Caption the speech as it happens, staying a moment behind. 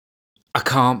I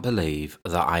can't believe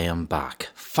that I am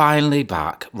back, finally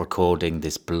back recording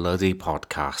this bloody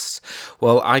podcast.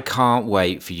 Well, I can't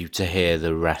wait for you to hear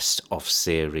the rest of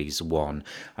series one,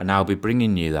 and I'll be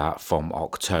bringing you that from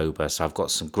October. So I've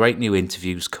got some great new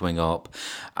interviews coming up,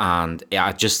 and yeah,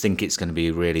 I just think it's going to be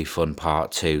a really fun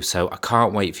part two. So I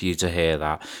can't wait for you to hear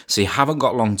that. So you haven't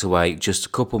got long to wait, just a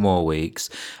couple more weeks,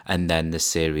 and then the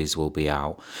series will be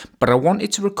out. But I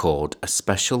wanted to record a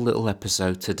special little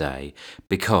episode today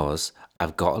because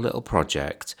I've got a little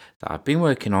project that I've been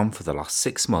working on for the last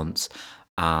 6 months,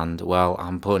 and well,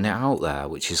 I'm putting it out there,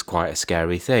 which is quite a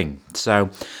scary thing. So,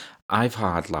 I've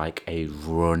had like a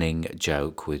running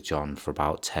joke with John for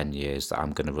about 10 years that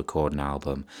I'm going to record an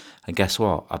album. And guess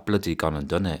what? I've bloody gone and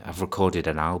done it. I've recorded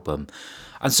an album.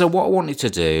 And so, what I wanted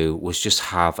to do was just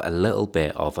have a little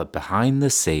bit of a behind the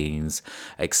scenes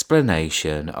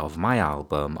explanation of my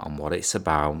album and what it's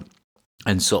about,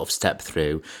 and sort of step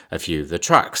through a few of the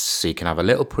tracks so you can have a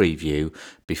little preview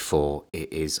before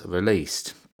it is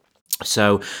released.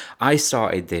 So I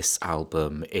started this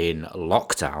album in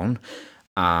lockdown,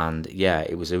 and yeah,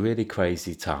 it was a really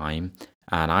crazy time.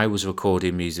 And I was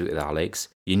recording music with Alex.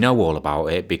 You know all about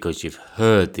it because you've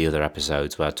heard the other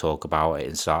episodes where I talk about it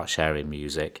and start sharing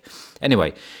music.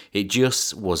 Anyway, it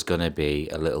just was going to be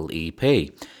a little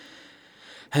EP.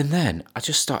 And then I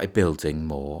just started building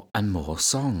more and more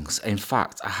songs. In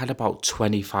fact, I had about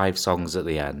 25 songs at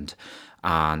the end,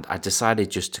 and I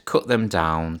decided just to cut them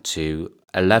down to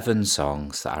 11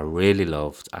 songs that I really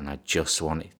loved and I just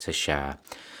wanted to share.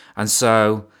 And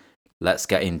so let's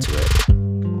get into it.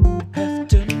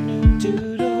 Afternoon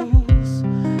doodles,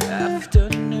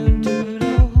 afternoon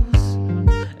doodles,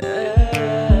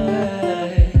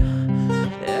 hey,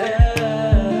 hey,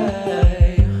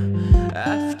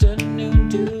 afternoon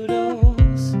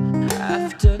doodles,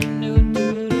 afternoon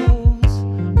doodles,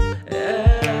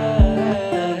 hey,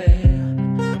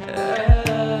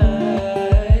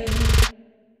 hey.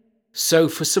 So,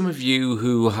 for some of you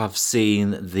who have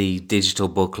seen the digital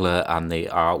booklet and the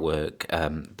artwork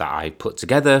that I put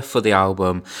together for the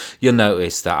album, you'll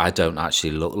notice that I don't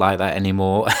actually look like that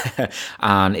anymore.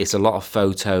 And it's a lot of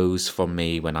photos from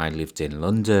me when I lived in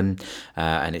London,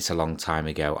 and it's a long time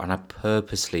ago. And I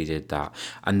purposely did that.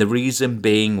 And the reason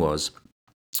being was,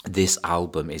 this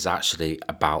album is actually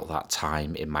about that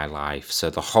time in my life. So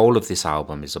the whole of this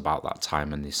album is about that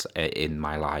time in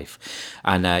my life.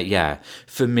 And yeah,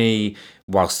 for me,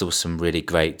 whilst there was some really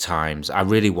great times, I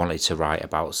really wanted to write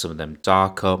about some of them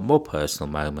darker, more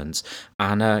personal moments,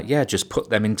 and yeah, just put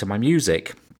them into my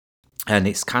music. And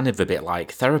it's kind of a bit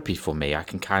like therapy for me. I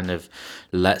can kind of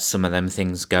let some of them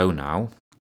things go now,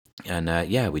 and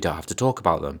yeah, we don't have to talk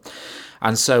about them.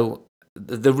 And so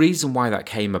the reason why that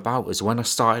came about was when I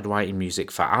started writing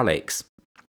music for Alex.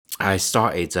 I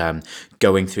started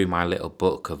going through my little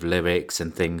book of lyrics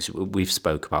and things. We've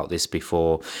spoke about this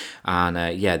before,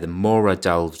 and yeah, the more I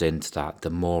delved into that, the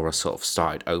more I sort of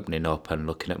started opening up and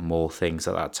looking at more things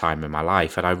at that time in my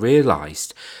life, and I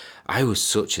realised I was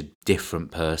such a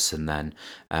different person then.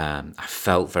 I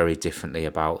felt very differently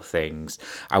about things.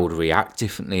 I would react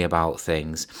differently about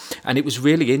things. And it was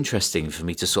really interesting for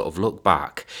me to sort of look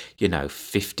back,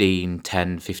 15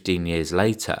 years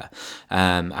later,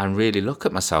 and really look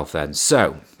at myself then.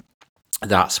 So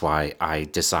that's why I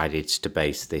decided to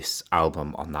base this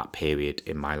album on that period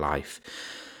in my life.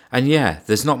 And yeah,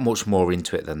 there's not much more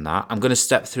into it than that. I'm going to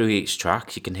step through each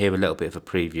track. You can hear a little bit of a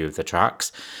preview of the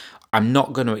tracks. I'm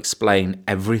not going to explain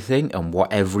everything and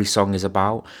what every song is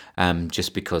about,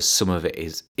 just because some of it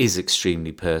is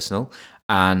extremely personal.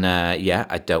 And yeah,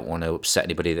 I don't want to upset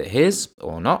anybody that hears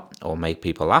or not, or make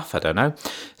people laugh. I don't know.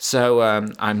 So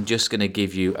I'm just going to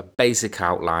give you a basic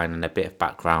outline and a bit of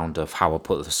background of how I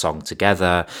put the song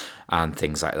together and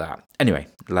things like that. Anyway,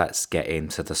 let's get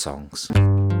into the songs.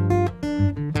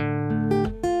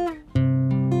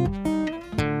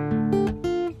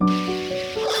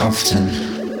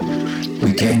 Often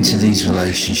we get into these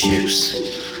relationships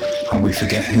and we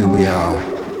forget who we are.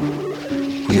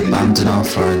 We abandon our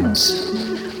friends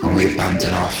and we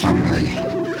abandon our family,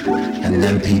 and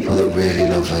then people that really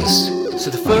love us So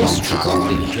the are long first track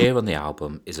that you forgotten. hear on the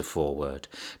album is a foreword.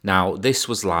 Now, this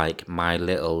was like my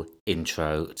little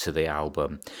intro to the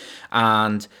album,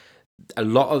 and a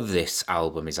lot of this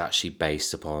album is actually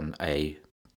based upon a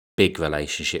big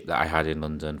relationship that I had in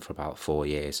London for about 4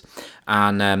 years,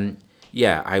 and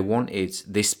yeah, I wanted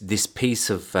this piece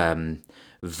of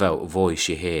voice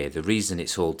you hear. The reason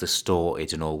it's all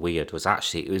distorted and all weird was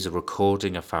actually it was a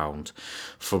recording I found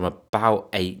from about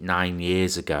 8-9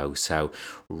 years ago. So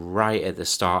right at the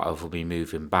start of me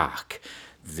moving back,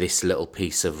 this little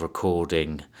piece of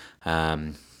recording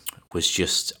was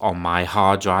just on my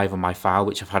hard drive, on my file,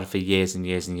 which I've had for years and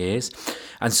years and years.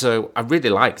 And so I really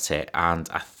liked it, and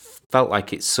I felt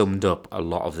like it summed up a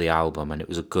lot of the album, and it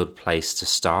was a good place to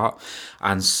start.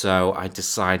 And so I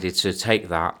decided to take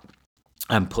that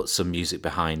and put some music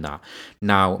behind that.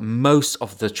 Now, most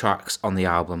of the tracks on the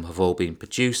album have all been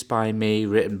produced by me,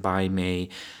 written by me,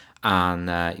 and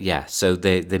so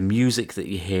the music that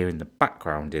you hear in the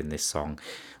background in this song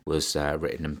was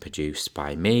written and produced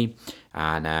by me.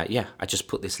 And I just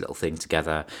put this little thing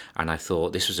together, and I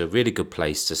thought this was a really good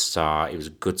place to start. It was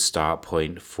a good start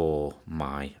point for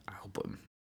my album.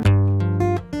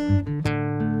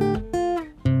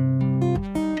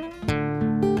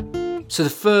 So the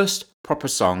first proper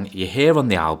song you hear on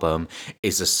the album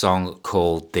is a song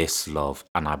called This Love,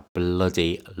 and I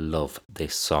bloody love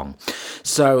this song.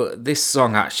 So this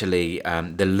song actually,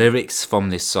 the lyrics from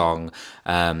this song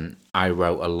I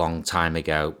wrote a long time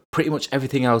ago. Pretty much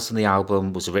everything else on the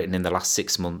album was written in the last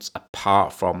 6 months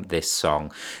apart from this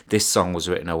song. This song was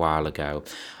written a while ago.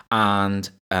 And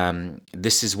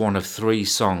this is one of 3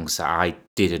 songs that I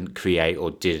didn't create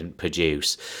or didn't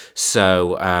produce.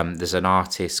 So there's an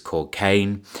artist called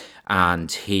Kane,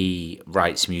 and he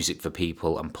writes music for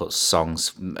people and puts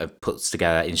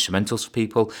together instrumentals for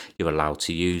people. You're allowed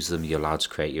to use them. You're allowed to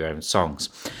create your own songs.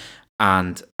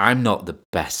 And I'm not the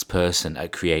best person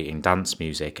at creating dance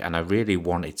music, and I really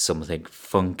wanted something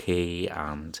funky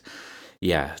and...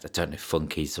 I don't know if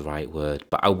funky is the right word,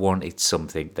 but I wanted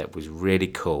something that was really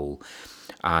cool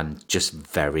and just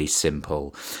very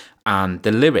simple. And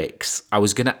the lyrics, I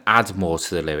was going to add more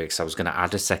to the lyrics. I was going to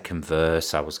add a second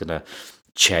verse. I was going to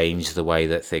change the way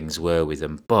that things were with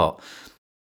them. But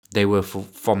they were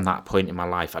from that point in my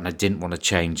life, and I didn't want to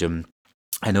change them.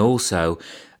 And also,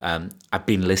 I've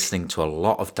been listening to a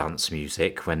lot of dance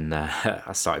music when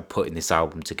I started putting this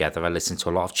album together. I listen to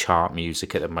a lot of chart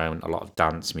music at the moment, a lot of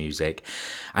dance music.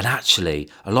 And actually,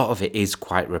 a lot of it is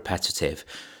quite repetitive.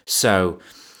 So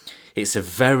it's a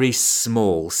very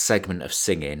small segment of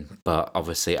singing, but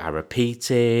obviously I repeat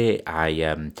it.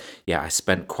 I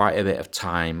spent quite a bit of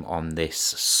time on this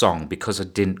song because I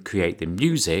didn't create the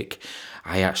music.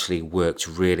 I actually worked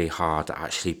really hard at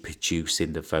actually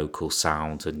producing the vocal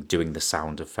sound and doing the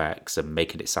sound effects and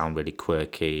making it sound really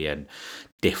quirky and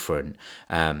different.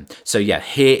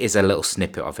 Here is a little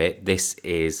snippet of it. This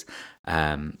is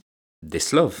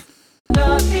This Love.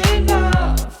 Not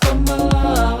enough for my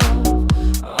love,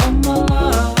 oh my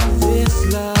love,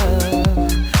 this love,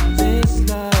 this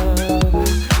love,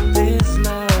 this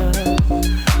love,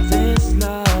 this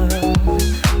love,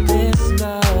 this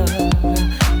love,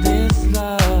 this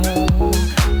love,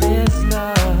 this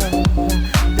love,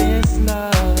 this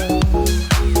love.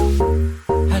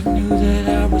 I knew that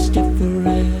I was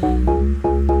different.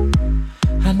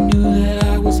 I knew that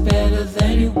I was better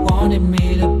than you wanted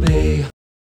me to be.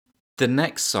 The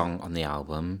next song on the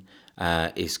album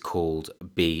is called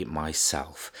Be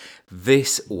Myself.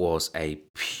 This was a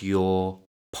pure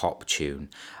pop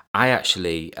tune. I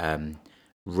actually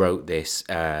wrote this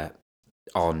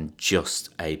on just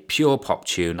a pure pop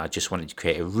tune. I just wanted to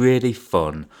create a really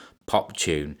fun pop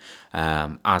tune,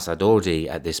 as I'd already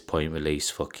at this point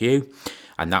released Fuck You,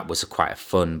 and that was quite a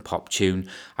fun pop tune.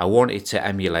 I wanted to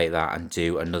emulate that and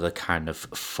do another kind of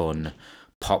fun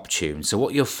pop tune. So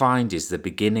what you'll find is the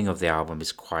beginning of the album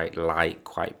is quite light,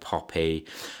 quite poppy,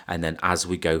 and then as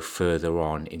we go further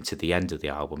on into the end of the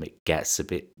album, it gets a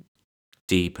bit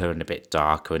deeper and a bit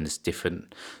darker, and there's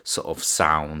different sort of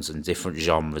sounds and different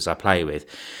genres I play with.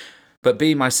 But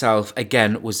Be Myself,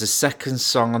 again, was the second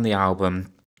song on the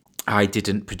album. I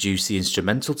didn't produce the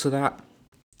instrumental to that.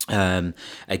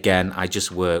 Again, I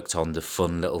just worked on the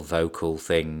fun little vocal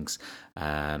things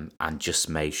and just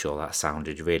made sure that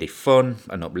sounded really fun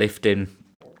and uplifting.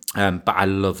 But I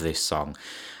love this song.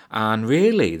 And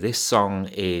really, this song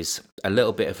is a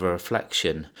little bit of a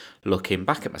reflection, looking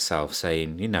back at myself,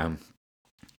 saying,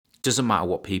 doesn't matter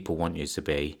what people want you to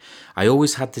be. I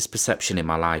always had this perception in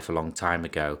my life a long time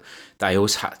ago that I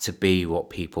always had to be what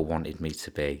people wanted me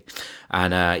to be.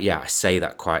 And I say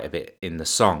that quite a bit in the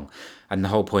song. And the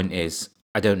whole point is,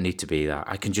 I don't need to be that.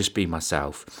 I can just be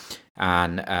myself.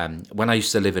 And when I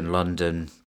used to live in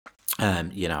London,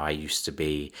 I used to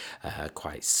be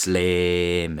quite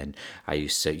slim, and I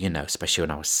used to, especially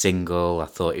when I was single, I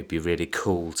thought it'd be really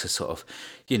cool to sort of,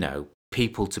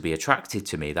 people to be attracted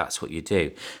to me. That's what you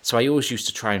do. So I always used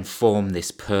to try and form this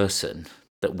person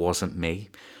that wasn't me.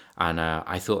 And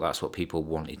I thought that's what people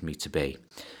wanted me to be.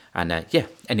 And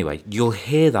anyway, you'll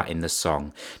hear that in the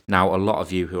song. Now, a lot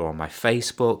of you who are on my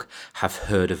Facebook have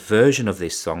heard a version of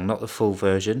this song, not the full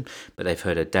version, but they've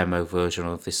heard a demo version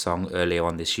of this song earlier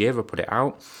on this year. I put it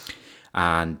out.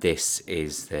 and this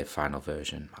is the final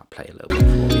version. I'll play a little bit for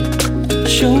you.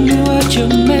 Show me what you're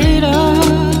made of.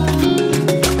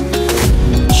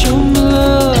 Show me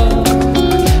love,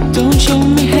 don't show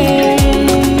me hate.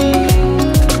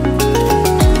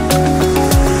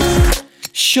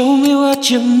 Show me what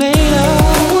you're made of.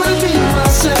 I wanna be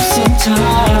myself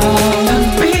sometime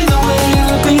and be the way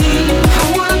I be. I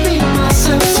wanna be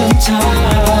myself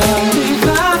sometime. Be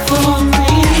God for me.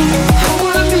 I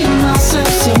wanna be myself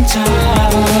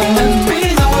sometime and be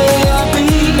the way I be.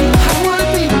 I wanna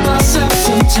be myself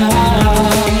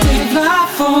sometime. Be God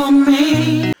for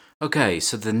me. Okay,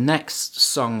 so the next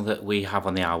song that we have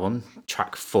on the album,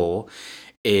 track 4,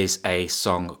 is a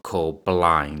song called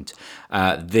Blind.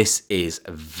 This is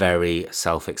very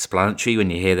self-explanatory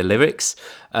when you hear the lyrics.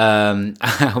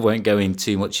 I won't go in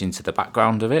too much into the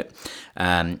background of it,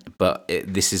 but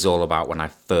this is all about when I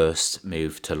first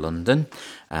moved to London,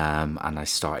 and I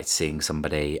started seeing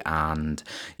somebody, and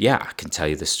yeah, I can tell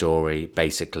you the story.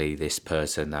 Basically, this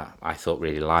person that I thought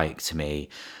really liked me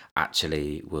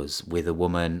actually was with a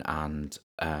woman, and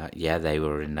yeah, they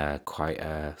were in quite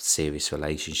a serious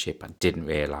relationship. I didn't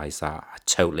realize that.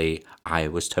 I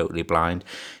was totally blind.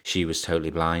 She was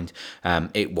totally blind.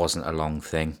 It wasn't a long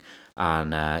thing,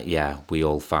 and yeah, we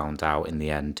all found out in the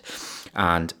end.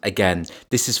 And again,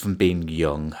 this is from being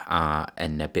young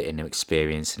and a bit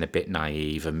inexperienced and a bit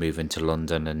naive, and moving to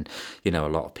London, and you know, a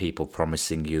lot of people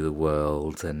promising you the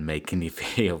world and making you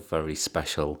feel very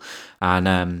special.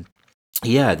 And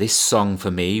yeah, this song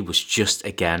for me was just,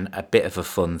 again, a bit of a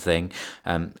fun thing.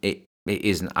 It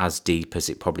isn't as deep as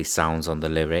it probably sounds on the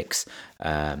lyrics,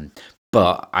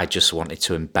 but I just wanted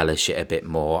to embellish it a bit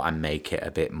more and make it a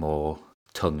bit more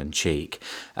tongue-in-cheek.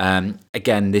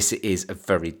 Again, this is a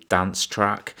very dance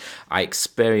track. I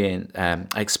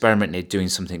experimented doing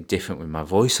something different with my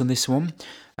voice on this one.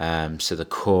 So the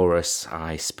chorus,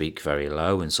 I speak very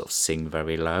low and sort of sing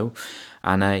very low.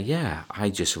 And yeah, I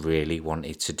just really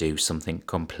wanted to do something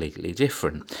completely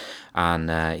different.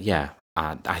 And yeah,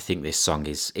 I think this song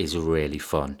is really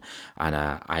fun, and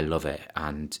I love it,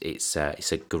 and it's a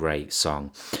great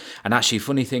song. And actually,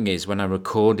 funny thing is, when I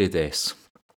recorded this,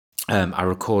 I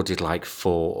recorded like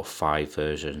 4 or 5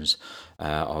 versions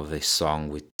of this song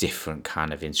with different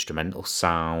kind of instrumental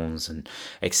sounds, and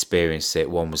experienced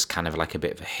it. One was kind of like a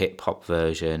bit of a hip hop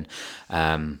version,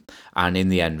 and in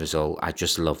the end result, I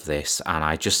just love this, and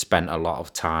I just spent a lot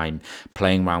of time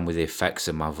playing around with the effects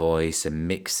of my voice and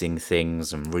mixing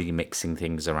things and remixing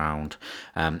things around,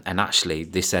 and actually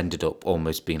this ended up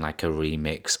almost being like a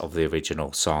remix of the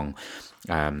original song.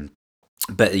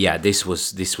 But yeah, this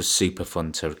was super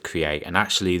fun to create, and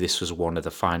actually this was one of the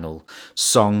final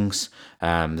songs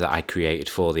that I created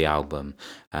for the album.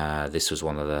 This was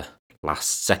one of the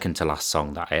second to last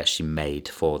song that I actually made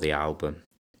for the album.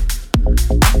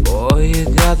 Boy, you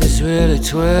got this really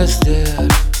twisted.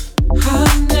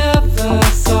 I never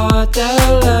thought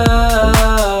that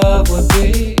love would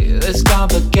be this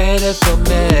complicated for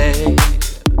me.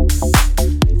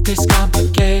 This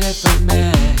complicated for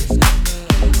me.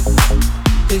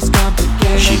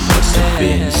 She must have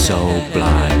been so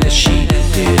blind that she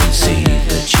didn't see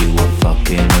that you were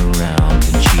fucking around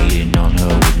and cheating on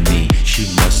her with me.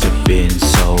 She must have been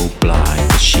so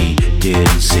blind that she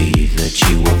didn't see that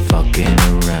you were fucking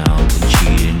around and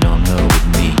cheating on her with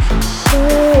me.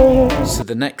 So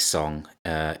the next song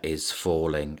is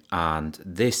Falling, and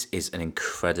this is an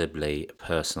incredibly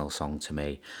personal song to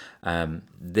me.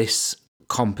 This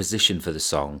composition for the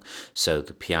song, so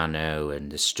the piano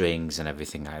and the strings and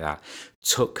everything like that,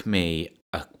 took me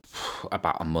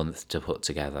about a month to put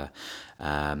together.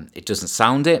 It doesn't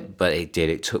sound it, but it did.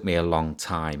 It took me a long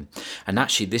time. And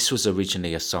actually, this was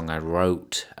originally a song I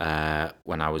wrote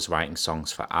when I was writing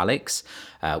songs for Alex,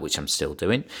 which I'm still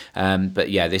doing. But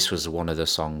yeah, this was one of the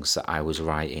songs that I was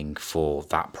writing for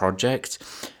that project,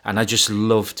 and I just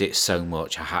loved it so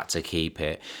much I had to keep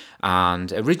it.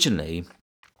 And originally,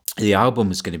 the album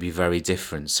was going to be very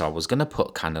different, so I was going to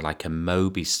put kind of like a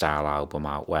Moby style album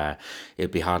out where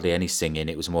it'd be hardly any singing.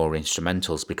 It was more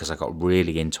instrumentals, because I got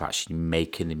really into actually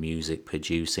making the music,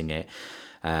 producing it,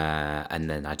 and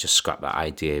then I just scrapped that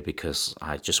idea because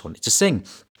I just wanted to sing.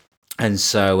 And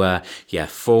so yeah,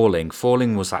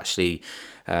 Falling was actually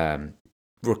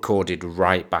recorded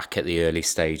right back at the early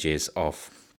stages of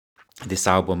this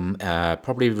album.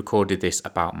 Probably recorded this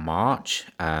about March.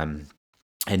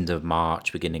 end of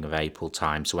March, beginning of April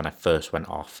time. So when I first went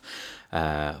off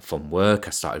from work,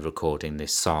 I started recording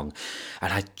this song,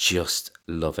 and I just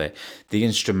love it. The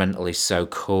instrumental is so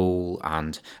cool,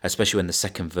 and especially when the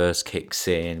second verse kicks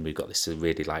in, we've got this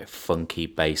really like funky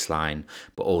bass line,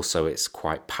 but also it's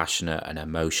quite passionate and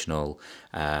emotional.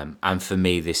 And for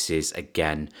me, this is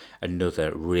again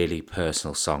another really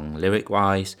personal song lyric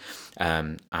wise,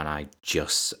 and I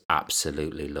just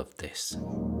absolutely love this.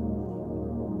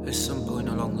 At some point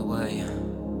along the way,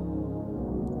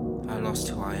 I lost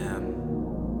who I am.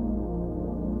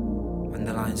 When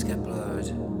the lines get blurred,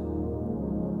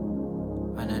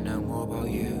 and I know more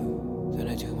about you than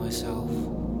I do myself.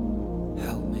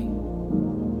 Help me.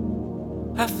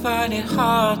 I find it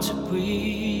hard to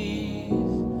breathe.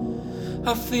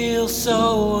 I feel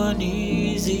so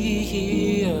uneasy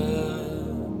here.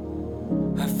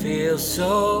 I feel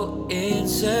so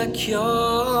insecure.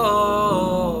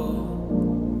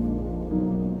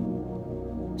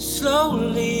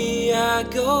 Slowly I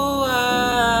go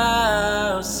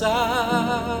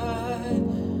outside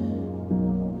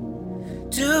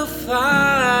to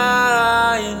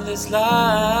find this life.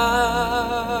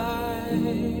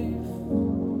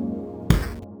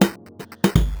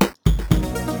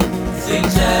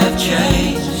 Things have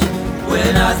changed,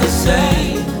 we're not the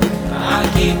same. I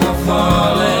keep on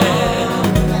falling.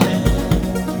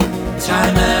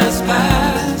 Time has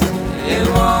passed, it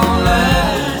won't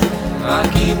last. I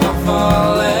keep on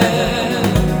falling.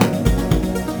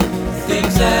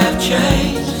 Things have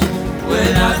changed,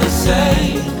 we're not the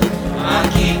same. I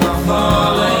keep on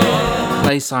falling.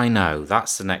 Place I Know,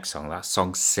 that's the next song. That's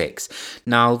song 6.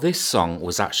 Now, this song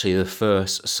was actually the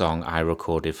first song I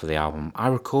recorded for the album. I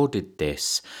recorded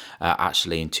this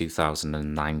actually in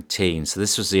 2019, so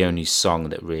this was the only song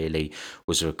that really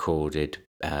was recorded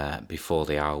before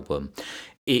the album.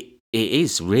 It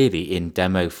is really in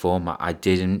demo format. I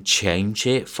didn't change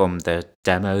it from the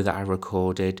demo that I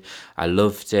recorded. I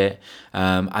loved it.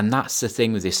 And that's the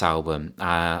thing with this album.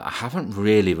 I haven't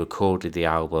really recorded the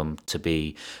album to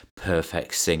be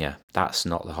perfect singer. That's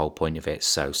not the whole point of it.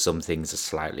 So some things are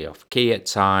slightly off key at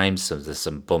times. So there's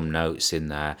some bum notes in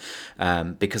there.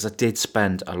 Because I did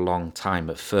spend a long time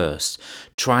at first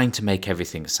trying to make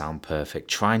everything sound perfect,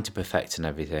 trying to perfect and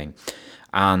everything.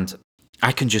 And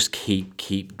I can just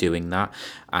keep doing that.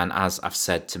 And as I've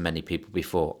said to many people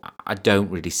before, I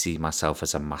don't really see myself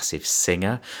as a massive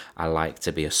singer. I like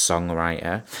to be a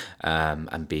songwriter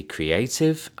and be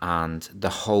creative. And the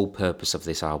whole purpose of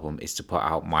this album is to put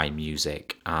out my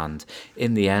music. And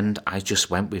in the end, I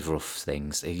just went with rough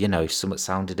things. You know, if something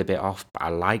sounded a bit off, but I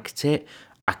liked it,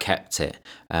 I kept it.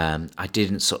 I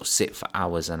didn't sort of sit for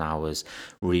hours and hours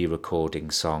re-recording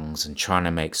songs and trying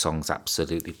to make songs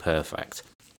absolutely perfect.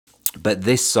 But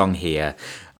this song here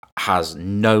has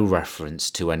no reference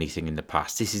to anything in the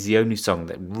past. This is the only song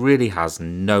that really has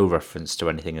no reference to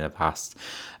anything in the past.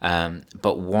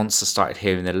 But once I started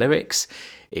hearing the lyrics,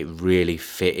 it really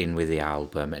fit in with the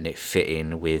album, and it fit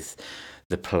in with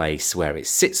the place where it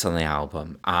sits on the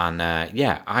album. And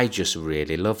yeah, I just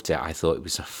really loved it. I thought it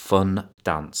was a fun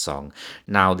dance song.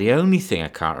 Now, the only thing I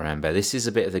can't remember, this is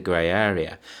a bit of the grey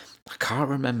area, I can't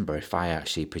remember if I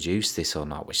actually produced this or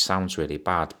not, which sounds really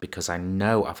bad, because I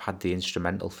know I've had the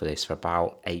instrumental for this for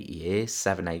about 8 years.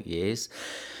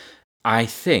 I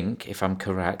think, if I'm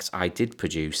correct, I did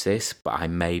produce this, but I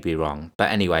may be wrong.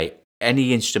 But anyway,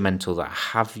 any instrumental that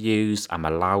I have used, I'm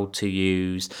allowed to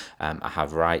use, I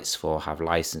have rights for, have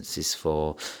licenses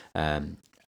for,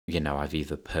 you know, I've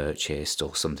either purchased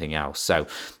or something else. So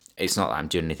it's not that I'm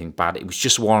doing anything bad. It was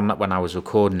just one that when I was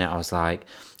recording it, I was like,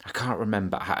 I can't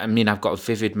remember. I mean, I've got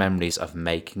vivid memories of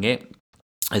making it.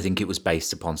 I think it was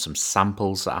based upon some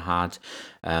samples that I had,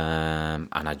 and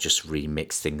I just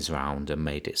remixed things around and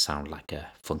made it sound like a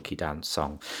funky dance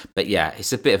song. But yeah,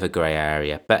 it's a bit of a grey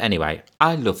area. But anyway,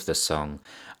 I love the song,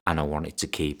 and I wanted to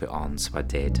keep it on, so I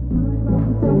did.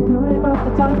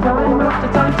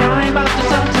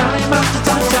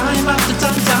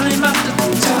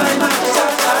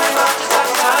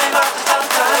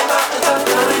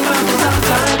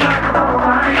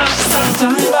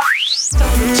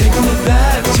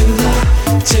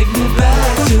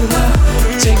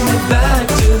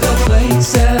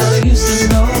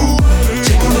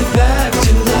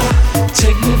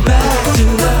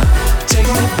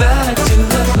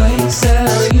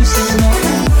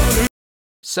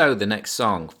 So the next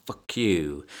song, Fuck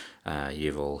You.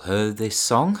 You've all heard this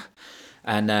song.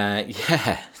 And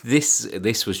yeah,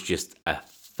 this was just a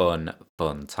fun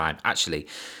time. Actually,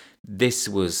 this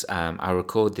was, I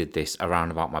recorded this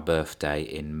around about my birthday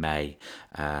in May.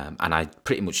 And I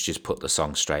pretty much just put the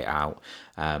song straight out.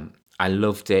 I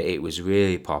loved it. It was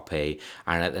really poppy,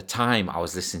 and at the time, I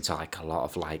was listening to like a lot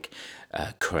of like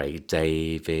Craig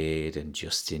David and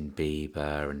Justin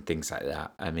Bieber and things like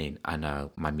that. I mean, I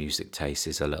know my music taste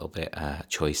is a little bit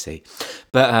choicey,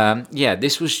 but yeah,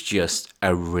 this was just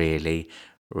a really,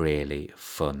 really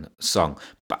fun song.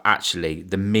 But actually,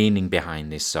 the meaning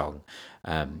behind this song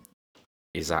um,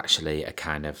 is actually a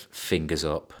kind of fingers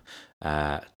up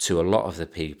to a lot of the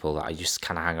people that I used to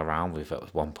kind of hang around with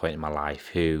at one point in my life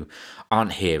who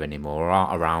aren't here anymore or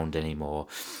aren't around anymore.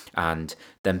 And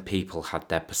then people had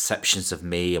their perceptions of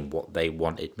me and what they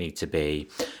wanted me to be.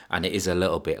 And it is a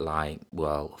little bit like,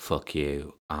 well, fuck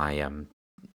you. I am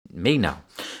me now.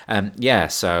 Yeah,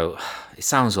 so it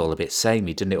sounds all a bit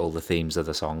samey, doesn't it? All the themes of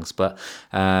the songs, but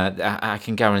I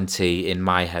can guarantee in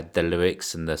my head the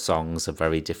lyrics and the songs are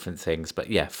very different things. But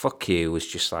yeah, fuck you was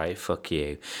just like fuck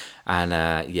you, and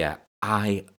yeah,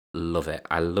 I love it.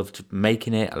 I loved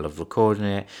making it. I loved recording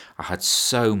it. I had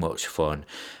so much fun.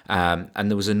 And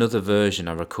there was another version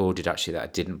I recorded actually that I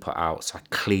didn't put out, so I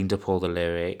cleaned up all the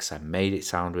lyrics. I made it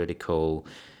sound really cool,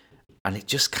 and it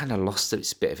just kind of lost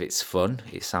its bit of its fun.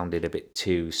 It sounded a bit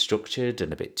too structured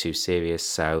and a bit too serious.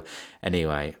 So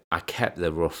anyway, I kept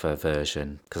the rougher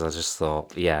version because I just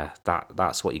thought, yeah,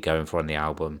 that's what you're going for on the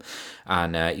album.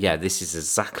 And yeah, this is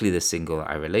exactly the single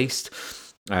that I released.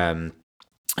 Um,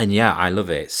 and yeah, I love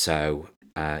it. So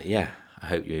yeah, I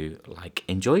hope you like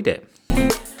enjoyed it.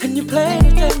 And you played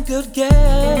a damn good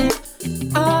game.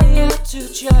 I had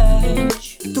to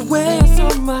change the way I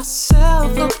saw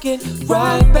myself looking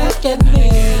right back at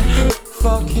me.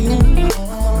 Fuck you,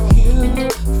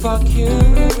 fuck you,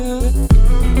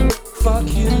 fuck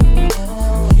you,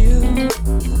 you,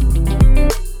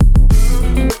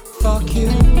 fuck you,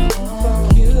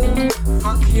 fuck you,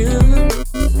 fuck you,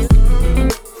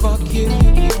 fuck you,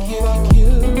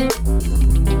 you.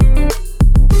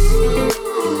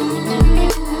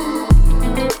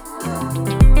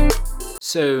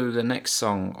 So the next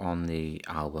song on the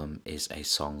album is a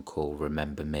song called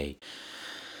Remember Me.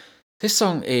 This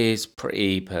song is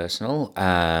pretty personal.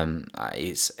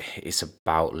 It's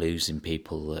about losing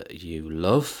people that you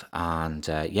love, and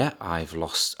yeah, I've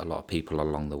lost a lot of people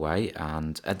along the way.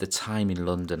 And at the time in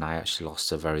London, I actually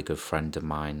lost a very good friend of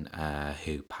mine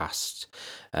who passed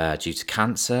due to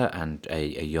cancer and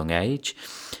a young age.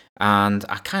 And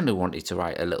I kind of wanted to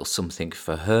write a little something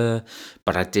for her,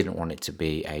 but I didn't want it to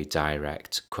be a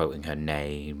direct quoting her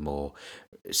name, or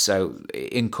so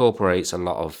it incorporates a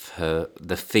lot of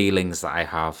the feelings that I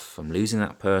have from losing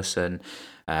that person,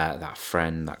 that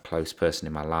friend, that close person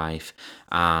in my life.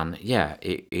 And yeah,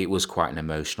 it was quite an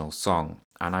emotional song.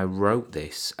 And I wrote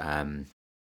this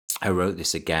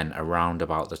again around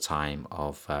about the time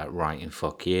of writing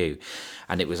Fuck You.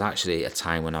 And it was actually a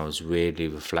time when I was really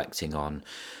reflecting on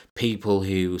people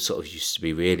who sort of used to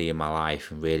be really in my life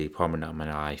and really prominent in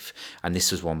my life. And this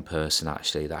was one person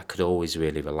actually that I could always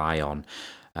really rely on.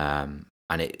 And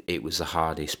it was the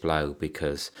hardest blow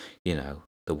because, you know,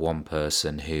 the one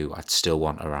person who I'd still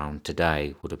want around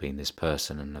today would have been this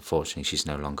person. And unfortunately, she's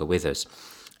no longer with us.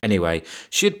 Anyway,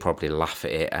 she'd probably laugh at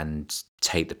it and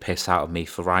take the piss out of me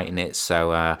for writing it.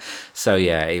 So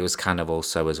yeah, it was kind of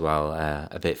also as well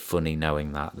a bit funny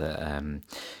knowing that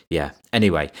yeah.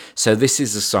 Anyway, so this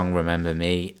is the song "Remember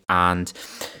Me," and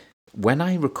when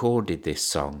I recorded this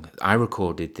song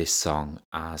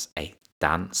as a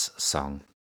dance song.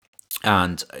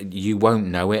 And you won't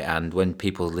know it, and when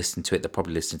people listen to it, they'll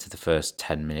probably listen to the first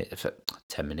 10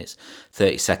 minutes,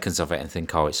 30 seconds of it and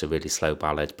think, oh, it's a really slow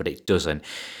ballad, but it doesn't.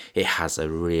 It has a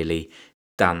really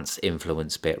dance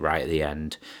influence bit right at the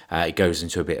end. It goes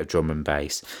into a bit of drum and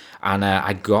bass, and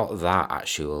I got that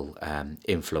actual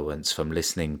influence from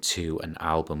listening to an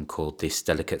album called This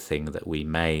Delicate Thing That We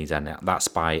Made, and that's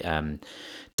by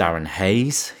Darren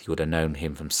Hayes. You would have known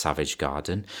him from Savage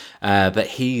Garden, but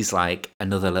he's like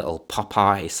another little pop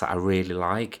artist that I really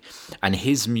like, and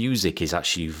his music is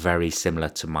actually very similar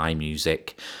to my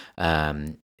music.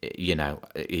 You know,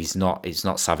 it's not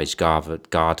Savage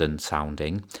Garden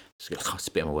sounding. It's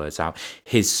a bit of my words out.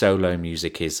 His solo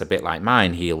music is a bit like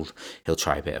mine. He'll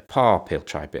try a bit of pop, he'll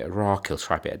try a bit of rock, he'll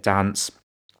try a bit of dance.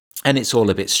 And it's all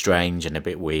a bit strange and a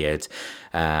bit weird,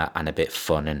 and a bit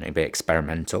fun and a bit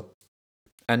experimental.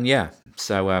 And yeah,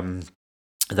 so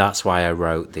that's why I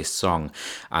wrote this song,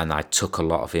 and I took a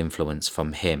lot of influence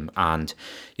from him. And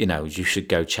you know, you should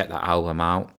go check that album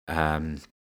out.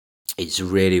 It's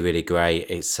really, really great.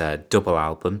 It's a double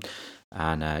album,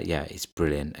 and yeah, it's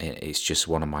brilliant. It's just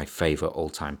one of my favorite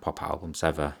all-time pop albums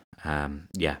ever.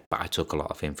 Yeah, but I took a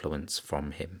lot of influence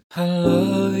from him. I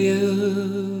love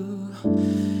you,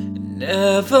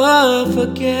 never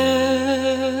forget.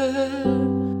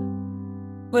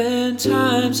 When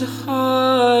times are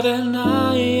hard and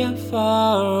I am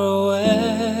far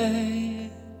away,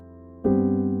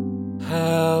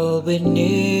 I'll be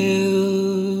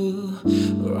near,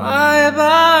 right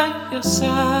by your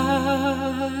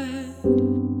side.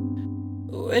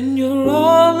 When you're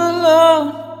all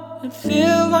alone and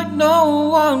feel like no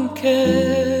one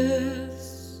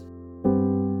cares,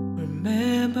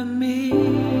 remember me,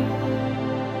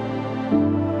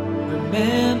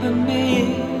 remember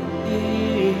me,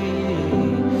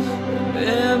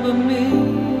 remember me,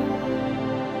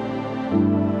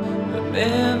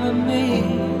 remember me,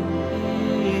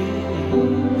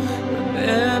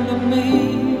 remember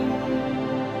me,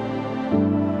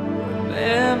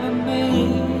 remember me,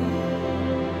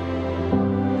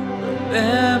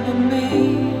 remember me,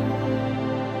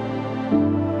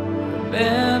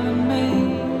 remember me.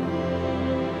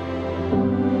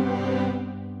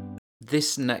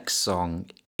 This next song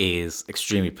is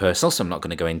extremely personal, so I'm not going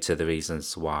to go into the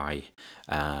reasons why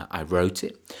I wrote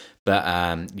it. But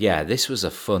yeah, this was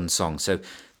a fun song. So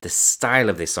the style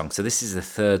of this song, so this is the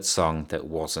third song that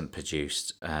wasn't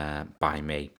produced by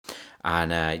me.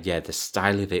 And yeah, the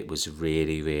style of it was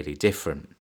really, really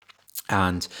different.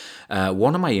 And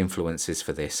one of my influences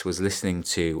for this was listening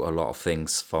to a lot of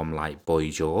things from like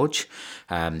Boy George.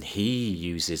 He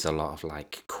uses a lot of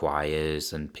like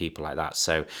choirs and people like that.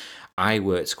 So I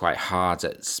worked quite hard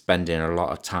at spending a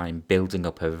lot of time building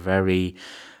up a very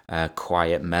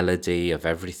quiet melody of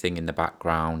everything in the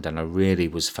background, and I really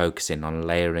was focusing on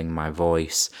layering my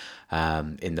voice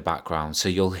in the background. So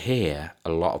you'll hear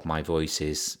a lot of my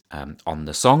voices on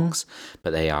the songs,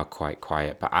 but they are quite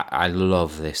quiet. But I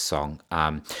love this song.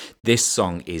 This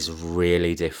song is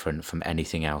really different from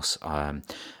anything else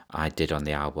I did on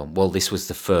the album. Well, this was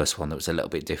the first one that was a little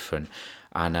bit different.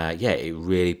 And yeah, it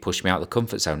really pushed me out of the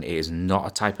comfort zone. It is not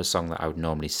a type of song that I would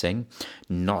normally sing,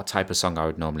 not a type of song I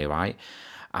would normally write.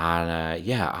 And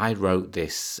yeah, I wrote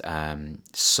this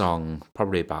song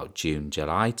probably about June,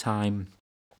 July time.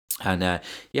 And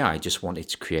yeah, I just wanted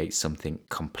to create something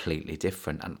completely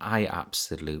different. And I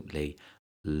absolutely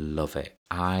love it.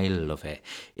 I love it.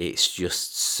 It's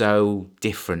just so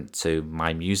different to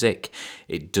my music.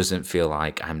 It doesn't feel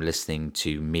like I'm listening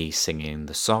to me singing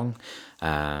the song.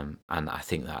 And I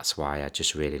think that's why I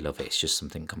just really love it. It's just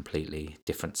something completely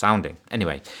different sounding.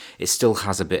 Anyway, it still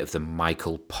has a bit of the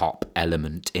Michael Pop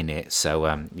element in it.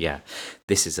 So yeah,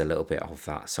 this is a little bit of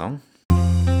that song.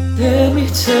 Let me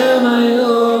tell my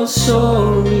own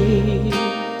story.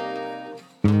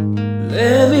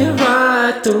 Let me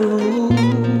write the rules.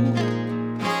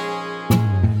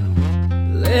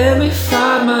 Let me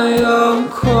find my own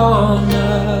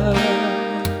corner.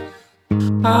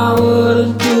 I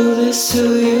wouldn't do this to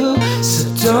you, so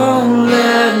don't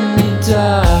let me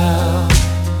down.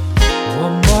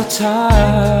 One more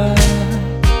time.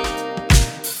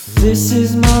 This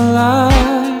is my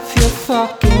life, you're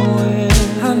fucking with.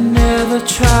 I never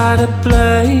try to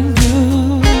blame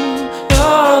you.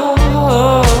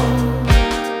 No.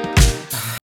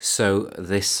 So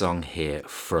this song here,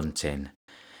 Frontin',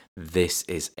 this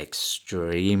is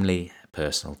extremely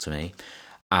personal to me.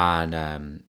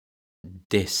 And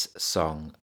this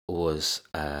song was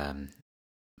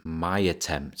my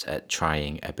attempt at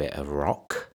trying a bit of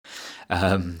rock.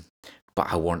 But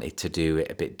I wanted to do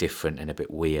it a bit different and a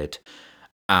bit weird.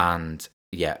 And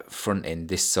yeah, Frontin',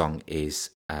 this song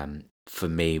is for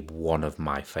me one of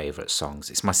my favourite songs.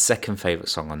 It's my second favourite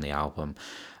song on the album.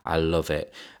 I love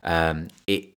it.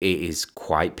 It is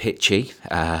quite pitchy,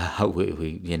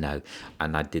 you know,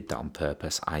 and I did that on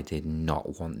purpose. I did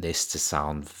not want this to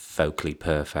sound vocally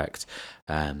perfect,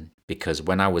 because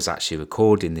when I was actually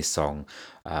recording this song,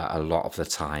 a lot of the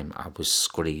time I was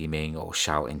screaming or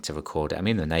shouting to record it. I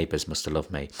mean, the neighbours must have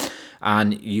loved me.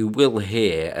 And you will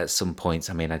hear at some points,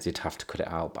 I mean, I did have to cut it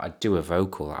out, but I'd do a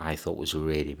vocal that I thought was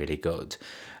really, really good.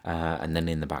 And then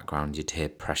in the background, you'd hear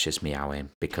Precious meowing,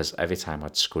 because every time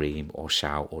I'd scream or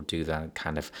shout or do that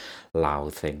kind of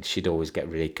loud thing, she'd always get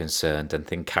really concerned and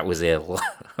think I was ill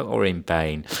or in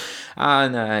pain.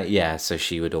 And yeah, so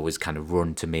she would always kind of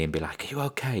run to me and be like, "Are you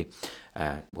okay?"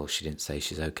 Well, she didn't say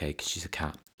she's okay because she's a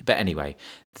cat. But anyway,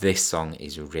 this song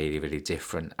is really, really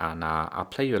different. And I'll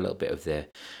play you a little bit of the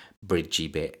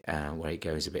bridgey bit where it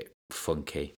goes a bit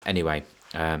funky. Anyway,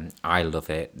 I love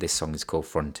it. This song is called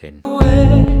Frontin'.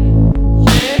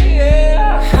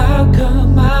 How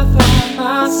come I find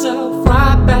myself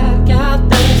right back at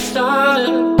the start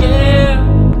again?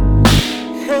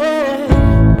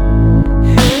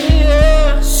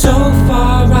 So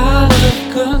far out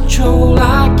of control,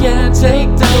 I can't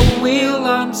take the wheel.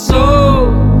 I'm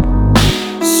so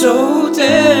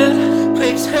dead.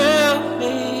 Please help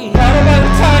me. How about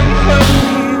the time you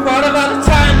help me?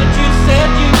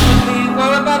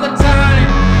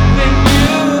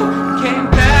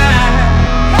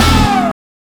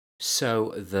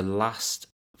 So the last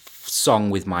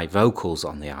song with my vocals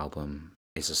on the album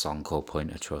is a song called Point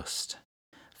of Trust.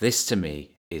 This to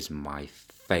me is my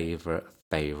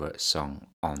favourite song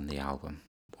on the album.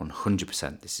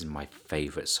 100%, this is my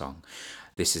favourite song.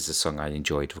 This is the song I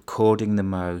enjoyed recording the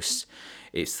most.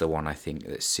 It's the one I think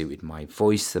that suited my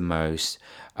voice the most.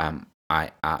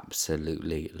 I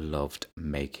absolutely loved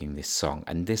making this song.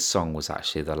 And this song was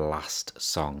actually the last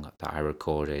song that I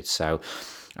recorded. So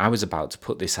I was about to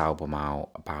put this album out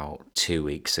about 2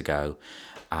 weeks ago.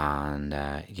 And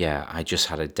I just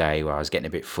had a day where I was getting a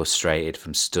bit frustrated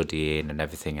from studying and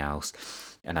everything else.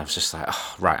 And I was just like,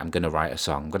 oh, right, I'm going to write a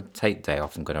song. I'm going to take the day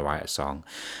off. I'm going to write a song.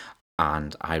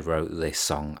 And I wrote this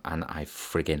song and I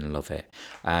friggin' love it.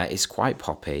 It's quite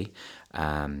poppy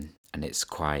and it's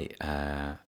quite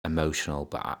emotional,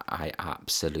 but I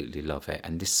absolutely love it.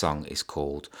 And this song is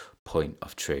called Point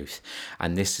of Truth.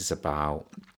 And this is about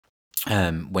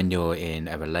when you're in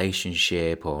a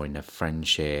relationship or in a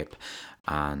friendship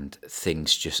and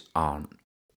things just aren't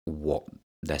what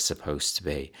they're supposed to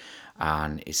be,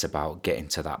 and it's about getting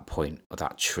to that point of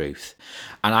that truth.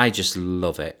 And I just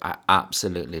love it. I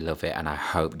absolutely love it, and I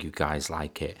hope you guys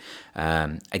like it.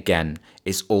 Again,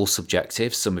 it's all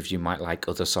subjective. Some of you might like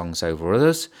other songs over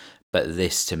others, but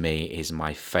this to me is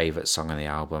my favorite song on the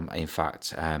album. In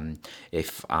fact,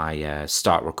 if I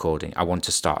start recording, I want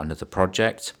to start another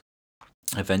project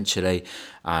eventually,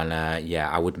 and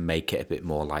I would make it a bit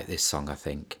more like this song, I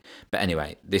think. But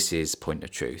anyway, this is Point of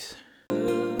Truth. We're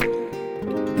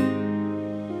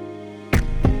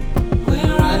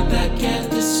right back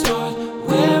at the start,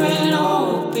 where it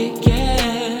all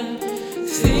began.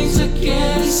 Things are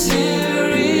getting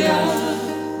serious.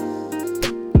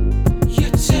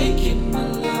 You're taking my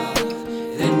love,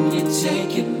 then you're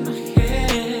taking my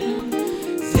hand.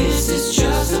 This is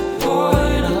just a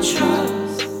point of trust.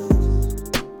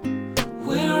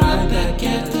 We're right back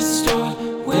at the start,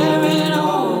 where it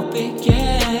all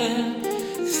began.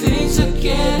 Things are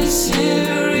getting serious.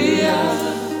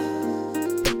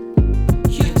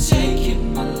 You're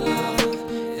taking my love,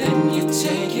 then you're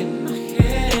taking my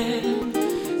hand.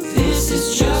 This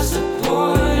is just a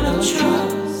point of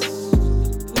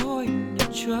trust. Point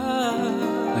of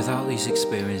trust. Without these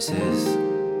experiences,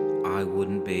 I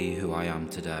wouldn't be who I am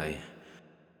today.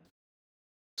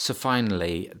 So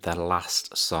finally, the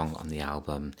last song on the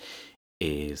album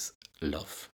is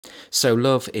Love. So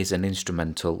Love is an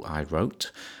instrumental I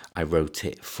wrote. I wrote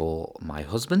it for my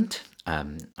husband.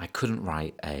 I couldn't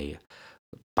write a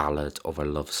ballad or a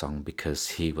love song because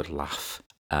he would laugh.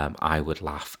 I would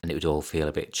laugh and it would all feel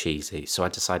a bit cheesy. So I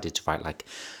decided to write like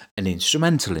an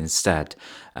instrumental instead,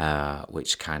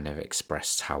 which kind of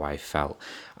expressed how I felt.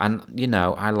 And, you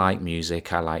know, I like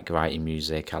music. I like writing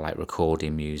music. I like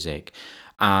recording music.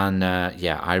 And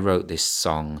I wrote this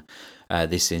song,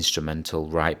 this instrumental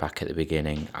right back at the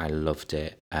beginning. I loved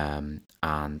it.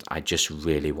 And I just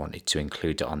really wanted to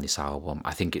include it on this album.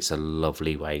 I think it's a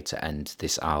lovely way to end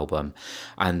this album.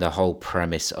 And the whole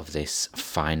premise of this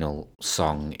final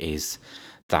song is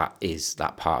that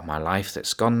part of my life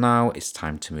that's gone now. It's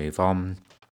time to move on.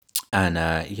 And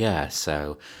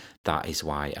so that is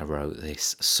why I wrote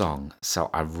this song. So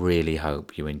I really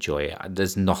hope you enjoy it.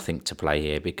 There's nothing to play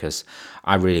here because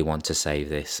I really want to save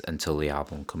this until the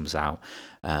album comes out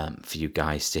for you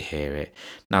guys to hear it.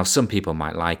 Now, some people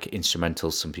might like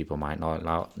instrumentals, some people might not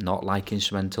like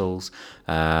instrumentals.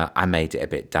 I made it a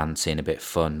bit dancey and a bit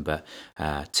fun, but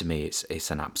to me, it's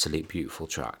an absolute beautiful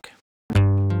track.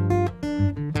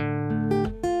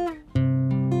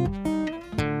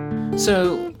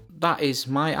 So that is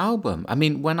my album. I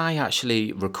mean, when I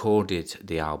actually recorded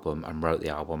the album and wrote the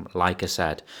album, like I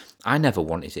said, I never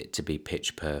wanted it to be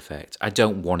pitch perfect. I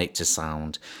don't want it to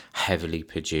sound heavily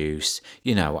produced.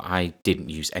 You know, I didn't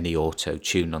use any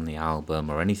auto-tune on the album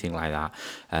or anything like that.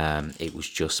 It was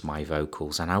just my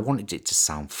vocals, and I wanted it to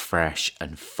sound fresh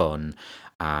and fun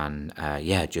and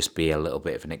just be a little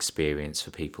bit of an experience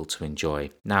for people to enjoy.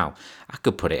 Now, I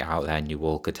could put it out there and you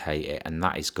all could hate it, and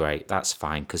that is great. That's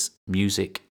fine, because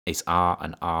music is art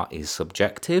and art is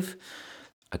subjective.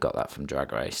 I got that from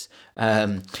Drag Race.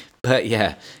 But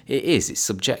yeah, it's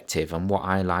subjective, and what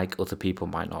I like, other people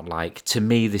might not like. To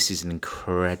me, this is an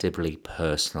incredibly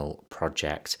personal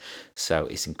project. So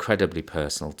it's incredibly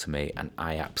personal to me, and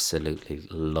I absolutely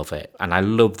love it. And I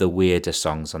love the weirder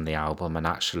songs on the album, and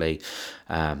actually,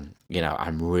 I'm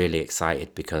really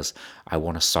excited because I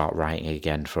want to start writing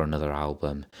again for another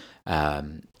album.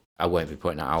 I won't be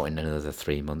putting it out in another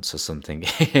 3 months or something.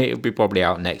 It'll be probably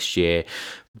out next year.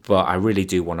 But I really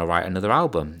do want to write another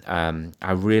album.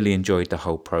 I really enjoyed the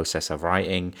whole process of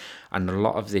writing. And a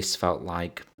lot of this felt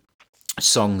like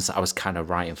songs that I was kind of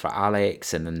writing for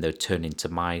Alex, and then they'd turn into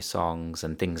my songs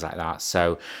and things like that.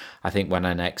 So I think when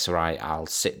I next write, I'll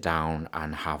sit down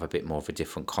and have a bit more of a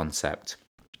different concept.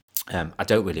 I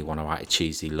don't really want to write a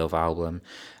cheesy love album.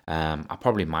 I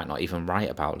probably might not even write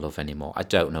about love anymore. I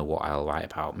don't know what I'll write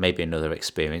about. Maybe another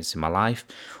experience in my life,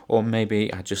 or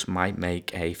maybe I just might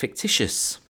make a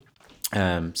fictitious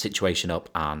situation up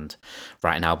and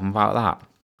write an album about that.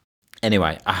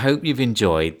 Anyway, I hope you've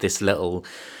enjoyed this little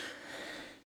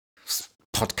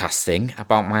podcast thing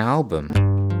about my album.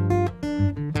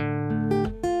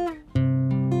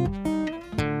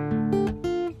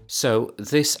 So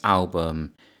this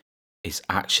album is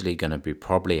actually going to be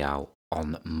probably out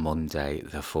on Monday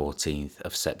the 14th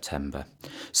of September.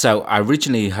 So I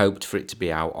originally hoped for it to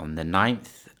be out on the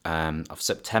 9th of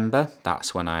September.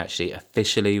 That's when I actually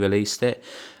officially released it.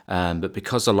 But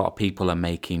because a lot of people are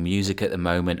making music at the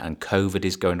moment and COVID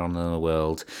is going on in the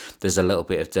world, there's a little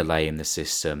bit of delay in the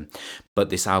system. But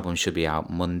this album should be out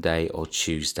Monday or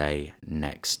Tuesday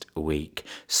next week.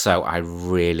 So I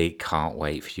really can't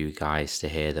wait for you guys to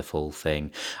hear the full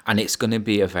thing. And it's going to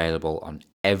be available on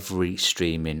every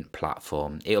streaming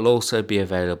platform. It'll also be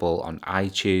available on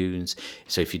iTunes.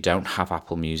 So if you don't have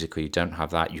Apple Music or you don't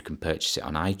have that, you can purchase it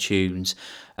on iTunes.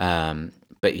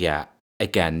 But yeah,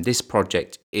 again, this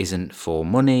project isn't for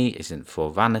money, isn't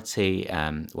for vanity.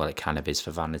 Well, it kind of is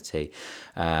for vanity.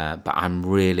 But I'm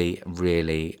really,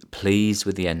 really pleased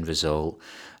with the end result.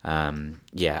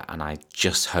 Yeah, and I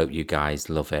just hope you guys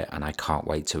love it, and I can't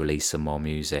wait to release some more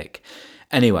music.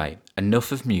 Anyway,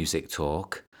 enough of music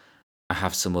talk. I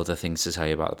have some other things to tell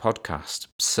you about the podcast.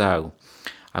 So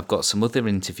I've got some other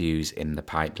interviews in the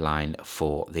pipeline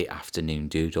for the Afternoon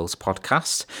Doodles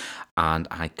podcast, and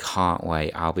I can't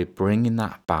wait. I'll be bringing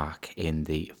that back in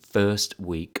the first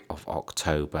week of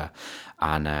October,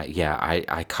 and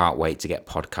I can't wait to get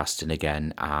podcasting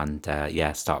again and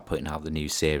start putting out the new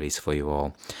series for you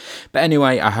all. But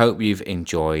anyway, I hope you've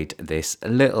enjoyed this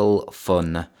little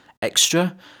fun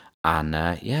extra, and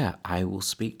I will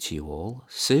speak to you all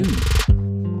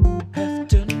soon.